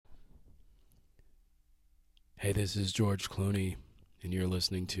Hey, this is George Clooney, and you're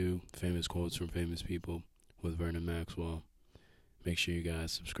listening to Famous Quotes from Famous People with Vernon Maxwell. Make sure you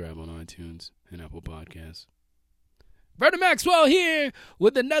guys subscribe on iTunes and Apple Podcasts. Vernon Maxwell here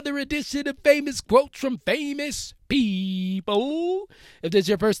with another edition of Famous Quotes from Famous People. If this is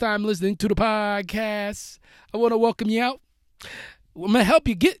your first time listening to the podcast, I want to welcome you out. I'm going to help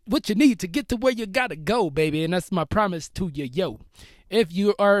you get what you need to get to where you got to go, baby, and that's my promise to you, yo. If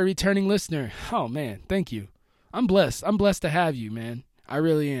you are a returning listener, oh, man, thank you. I'm blessed. I'm blessed to have you, man. I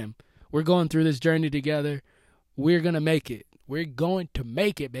really am. We're going through this journey together. We're going to make it. We're going to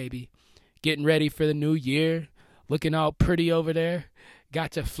make it, baby. Getting ready for the new year. Looking all pretty over there.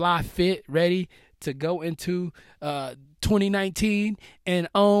 Got your fly fit ready to go into 2019 and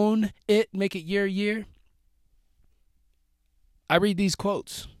own it. Make it your year. I read these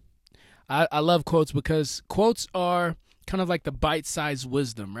quotes. I love quotes because quotes are kind of like the bite-sized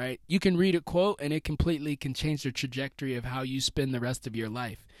wisdom, right? You can read a quote and it completely can change the trajectory of how you spend the rest of your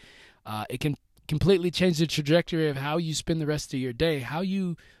life. It can completely change the trajectory of how you spend the rest of your day, how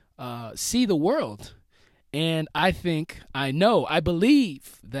you see the world. And I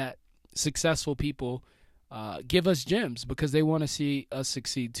believe that successful people give us gems because they want to see us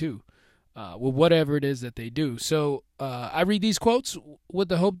succeed too. With whatever it is that they do. So I read these quotes with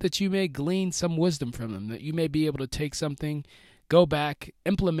the hope that you may glean some wisdom from them, that you may be able to take something, go back,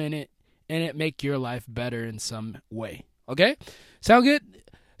 implement it, and it make your life better in some way. Okay? Sound good?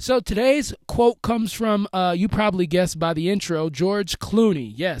 So today's quote comes from, you probably guessed by the intro, George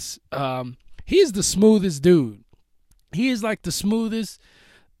Clooney. Yes, he is the smoothest dude. He is like the smoothest,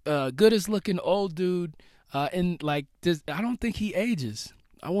 goodest looking old dude. And like this, I don't think he ages.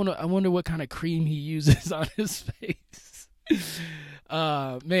 I wonder what kind of cream he uses on his face.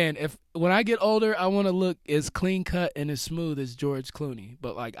 Man, when I get older, I want to look as clean cut and as smooth as George Clooney,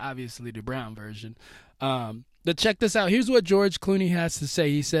 but like obviously the brown version. But check this out. Here's what George Clooney has to say.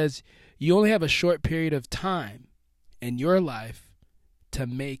 He says, "You only have a short period of time in your life to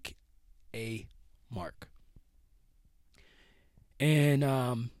make a mark."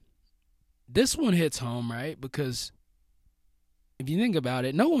 And this one hits home, right? Because if you think about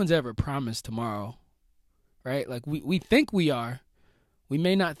it, no one's ever promised tomorrow, right? Like we think we are. We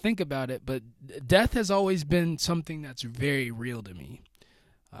may not think about it, but death has always been something that's very real to me.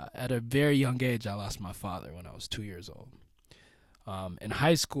 At a very young age, I lost my father when I was 2 years old. In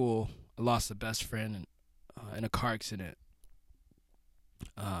high school, I lost a best friend in a car accident.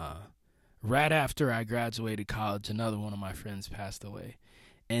 Right after I graduated college, another one of my friends passed away.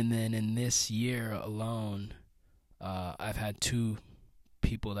 And then in this year alone, I've had two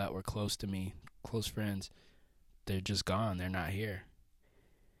people that were close to me, close friends. They're just gone. They're not here.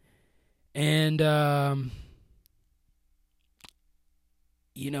 And I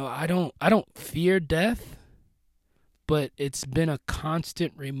don't fear death, but it's been a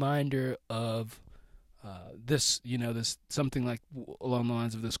constant reminder of this something like along the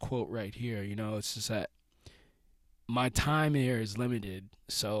lines of this quote right here. It's just that my time here is limited,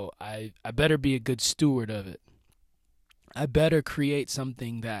 so I better be a good steward of it. I better create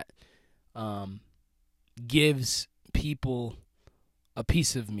something that gives people a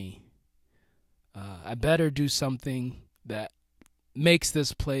piece of me. I better do something that makes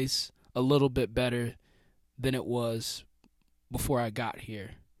this place a little bit better than it was before I got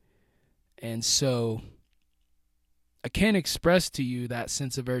here. And so I can't express to you that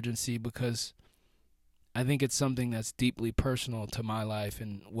sense of urgency because I think it's something that's deeply personal to my life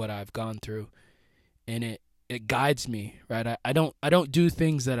and what I've gone through. And it guides me, right? I don't do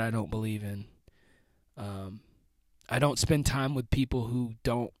things that I don't believe in. I don't spend time with people who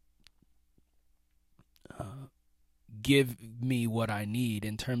don't give me what I need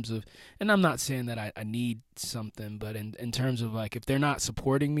in terms of, and I'm not saying that I need something, but in terms of like if they're not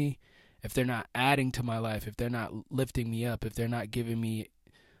supporting me, if they're not adding to my life, if they're not lifting me up, if they're not giving me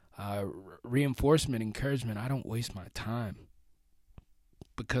reinforcement, encouragement, I don't waste my time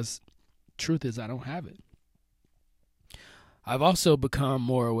because truth is I don't have it. I've also become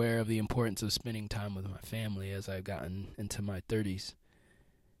more aware of the importance of spending time with my family as I've gotten into my 30s.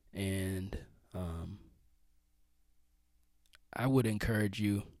 And I would encourage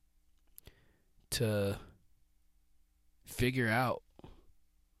you to figure out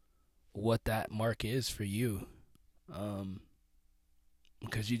what that mark is for you.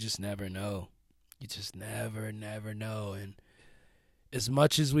 Because you just never know. You just never know. And as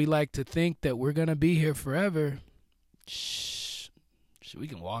much as we like to think that we're going to be here forever, we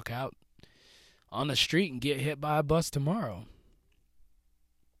can walk out on the street and get hit by a bus tomorrow.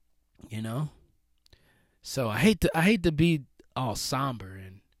 So I hate to be all somber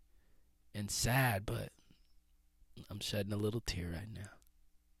and sad, but I'm shedding a little tear right now.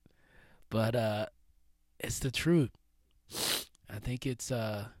 But it's the truth. I think it's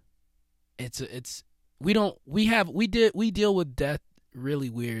we deal with death really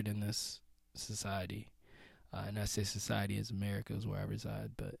weird in this society. And I say society as America is where I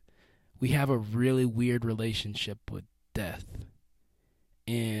reside, but we have a really weird relationship with death.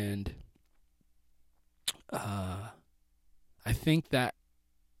 And I think that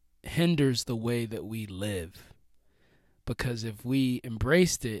hinders the way that we live. Because if we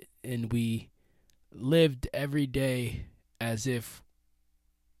embraced it and we lived every day as if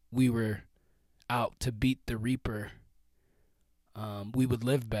we were out to beat the reaper, we would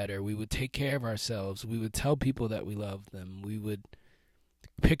live better. We would take care of ourselves. We would tell people that we love them. We would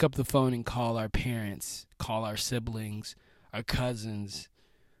pick up the phone and call our parents, call our siblings, our cousins.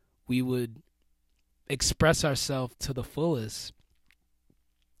 We would express ourselves to the fullest,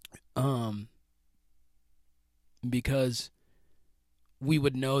 because we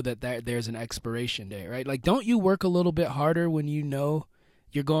would know that there's an expiration date, right? Like, don't you work a little bit harder when you know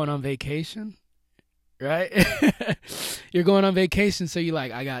you're going on vacation, right? You're going on vacation, so you're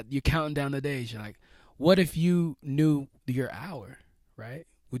counting down the days. You're like, what if you knew your hour, right?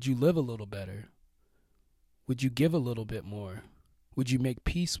 Would you live a little better? Would you give a little bit more? Would you make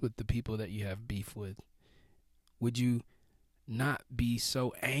peace with the people that you have beef with? Would you not be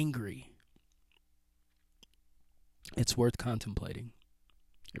so angry? It's worth contemplating.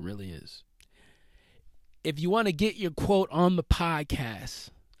 It really is. If you want to get your quote on the podcast,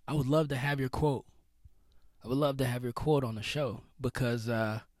 I would love to have your quote. I would love to have your quote on the show, because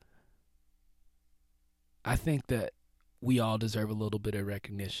I think that we all deserve a little bit of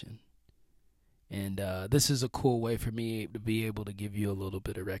recognition. And this is a cool way for me to be able to give you a little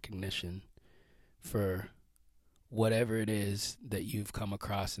bit of recognition for whatever it is that you've come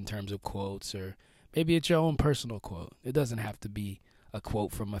across in terms of quotes, or maybe it's your own personal quote. It doesn't have to be a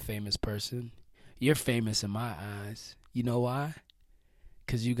quote from a famous person. You're famous in my eyes. You know why?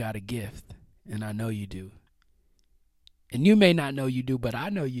 Because you got a gift, and I know you do. And you may not know you do, but I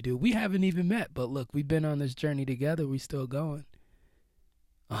know you do. We haven't even met, but look, we've been on this journey together. We still going.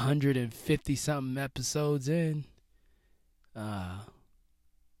 150-something episodes in.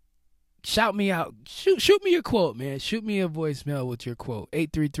 Shout me out. Shoot me your quote, man. Shoot me a voicemail with your quote.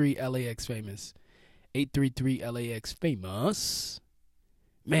 833-LAX-FAMOUS. 833-LAX-FAMOUS.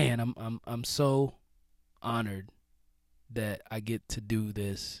 Man, I'm so honored that I get to do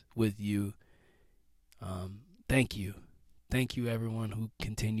this with you. Thank you. Thank you, everyone who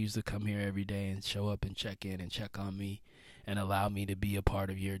continues to come here every day and show up and check in and check on me and allow me to be a part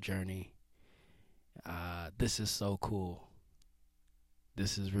of your journey. This is so cool.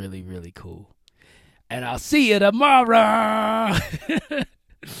 This is really, really cool. And I'll see you tomorrow.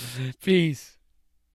 Peace.